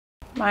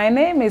My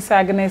name is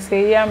Agnes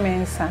Eya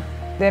Mensah,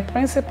 the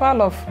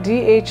principal of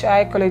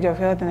DHI College of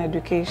Health and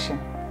Education.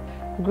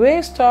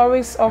 Great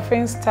stories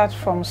often start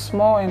from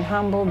small and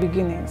humble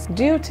beginnings.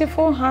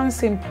 Dutiful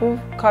Hands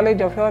Improved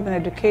College of Health and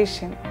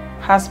Education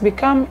has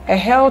become a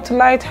health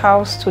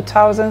lighthouse to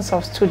thousands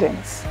of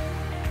students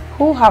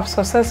who have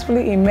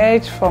successfully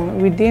emerged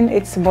from within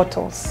its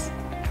bottles.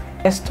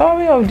 The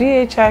story of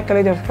DHI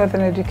College of Health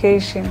and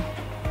Education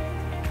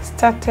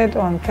started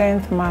on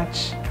 10th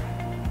March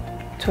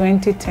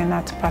 2010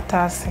 at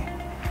Patase,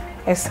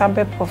 a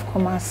suburb of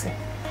Kumasi.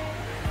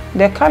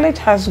 The college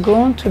has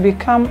grown to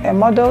become a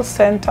model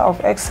center of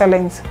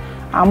excellence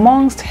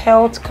amongst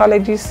health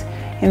colleges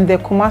in the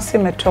Kumasi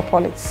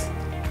metropolis.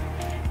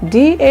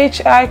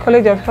 DHI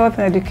College of Health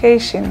and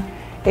Education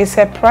is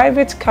a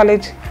private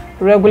college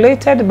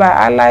regulated by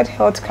Allied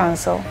Health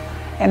Council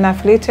and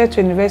affiliated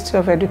to University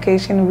of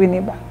Education,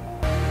 Winneba.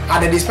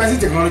 At the Dispensing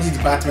Technology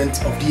Department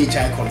of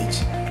DHI College,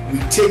 we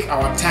take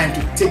our time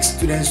to take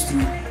students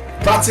through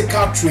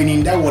practical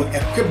training that will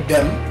equip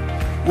them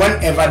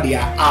whenever they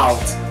are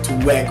out to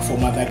work for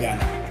Mother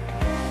Ghana.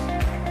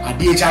 At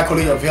DHI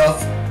College of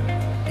Health,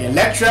 the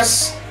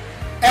lecturers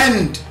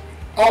and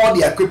all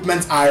the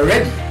equipment are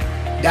ready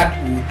that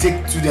will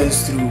take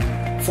students through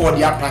for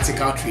their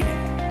practical training.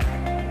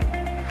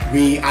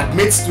 We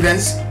admit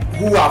students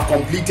who have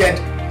completed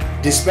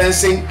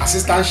dispensing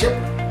assistantship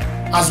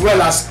as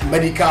well as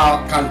medical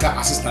counter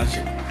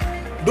assistantship.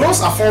 Those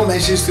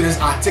aforementioned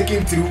students are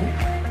taken through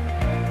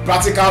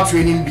practical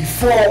training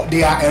before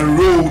they are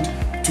enrolled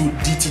to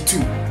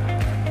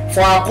DT2.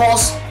 For our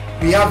course,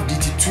 we have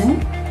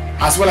DT2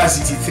 as well as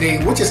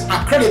DT3, which is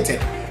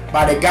accredited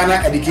by the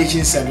Ghana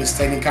Education Service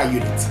Technical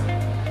Unit.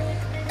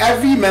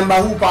 Every member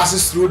who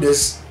passes through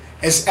this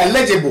is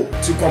eligible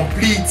to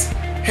complete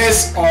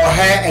his or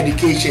her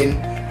education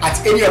at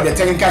any of the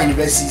technical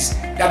universities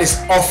that is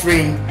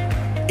offering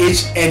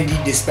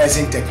HND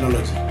dispensing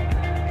technology.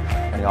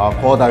 In our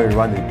core that we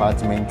run the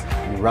department,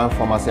 we run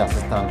pharmacy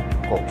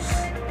assistant course.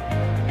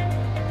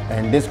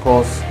 And this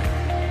course,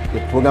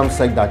 the program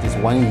said that is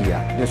 1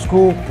 year. The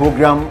school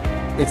program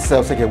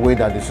itself said a way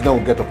that the student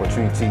will get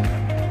opportunity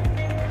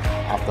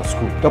after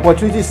school. The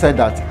opportunity said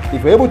that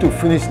if you're able to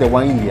finish the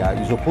 1 year,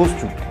 you're supposed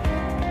to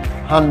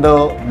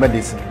handle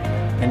medicine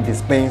and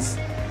dispense,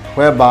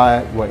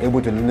 whereby you are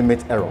able to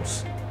limit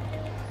errors.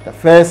 The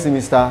first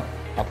semester,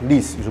 at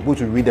least, you're supposed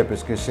to read the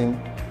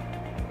prescription,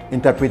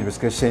 interpret the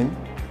prescription,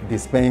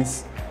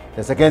 dispense.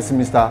 The second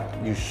semester,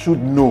 you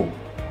should know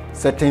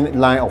certain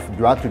line of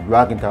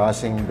drug-to-drug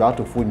interaction,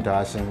 drug-to-food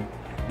interaction,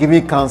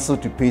 giving counsel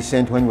to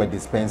patients when we're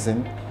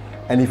dispensing.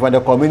 And if you're in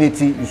the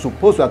community, you're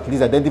supposed to at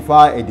least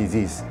identify a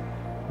disease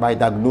by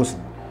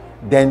diagnosing,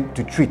 then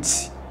to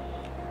treat.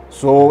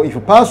 So if you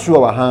pass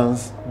through our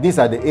hands, these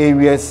are the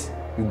areas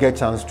you get a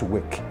chance to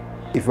work.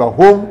 If you are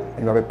home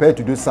and you are prepared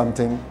to do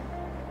something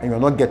and you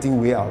are not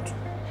getting way out,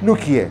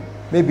 look here.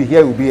 Maybe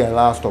here will be a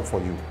last stop for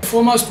you.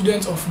 Former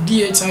student of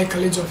DHI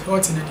College of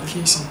Health and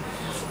Education,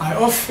 I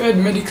offered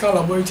medical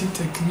laboratory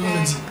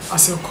technology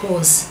as a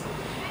course,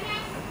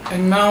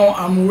 and now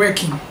I'm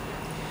working.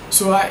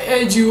 So I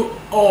urge you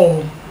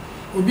all,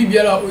 obi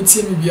biara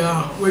otimi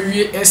biara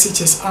we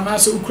SHS and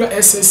also ukra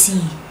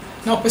SSC.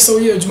 Now person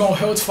we ejuma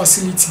health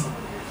facility.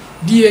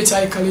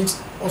 DHI College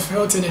of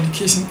Health and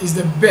Education is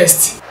the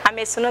best. I'm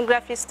a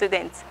sonography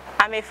student.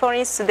 I'm a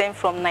foreign student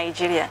from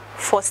Nigeria,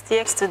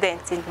 first-year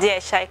student in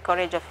DHI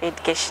College of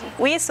Education.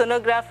 We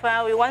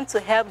sonographers, we want to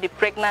help the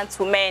pregnant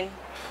women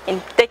in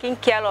taking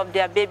care of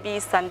their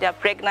babies and their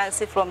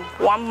pregnancy from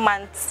 1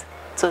 month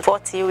to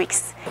 40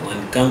 weeks. When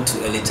it comes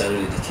to early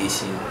childhood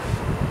education,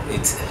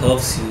 it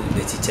helps you,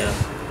 the teacher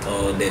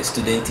or the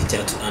student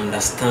teacher, to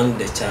understand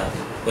the child,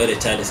 where the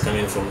child is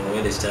coming from, or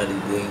where the child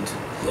is going to.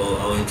 So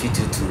I want you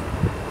to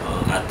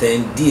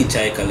attend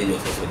DHI College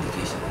of Health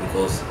Education,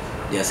 because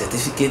their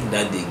certificate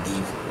that they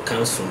give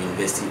comes from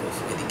University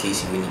of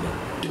Education,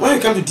 Winneba. When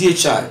you come to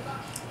DHI,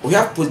 we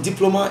have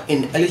post-diploma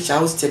in early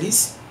childhood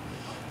studies,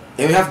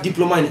 and we have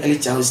diploma in early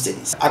childhood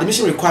studies.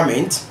 Admission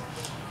requirement,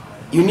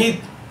 you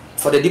need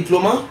for the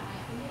diploma,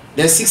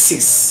 then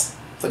 6.6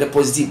 for the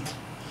post-dip.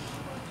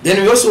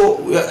 Then we also,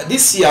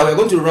 this year we are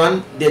going to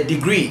run the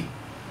degree.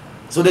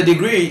 So the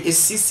degree is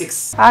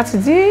 6.6. At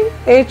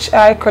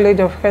DHI College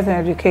of Health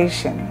and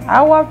Education,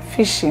 our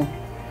vision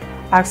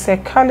as a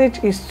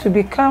college is to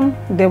become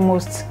the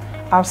most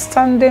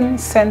outstanding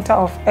center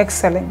of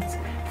excellence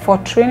for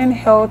training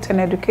health and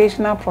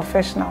educational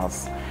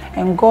professionals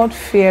and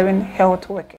God-fearing health workers.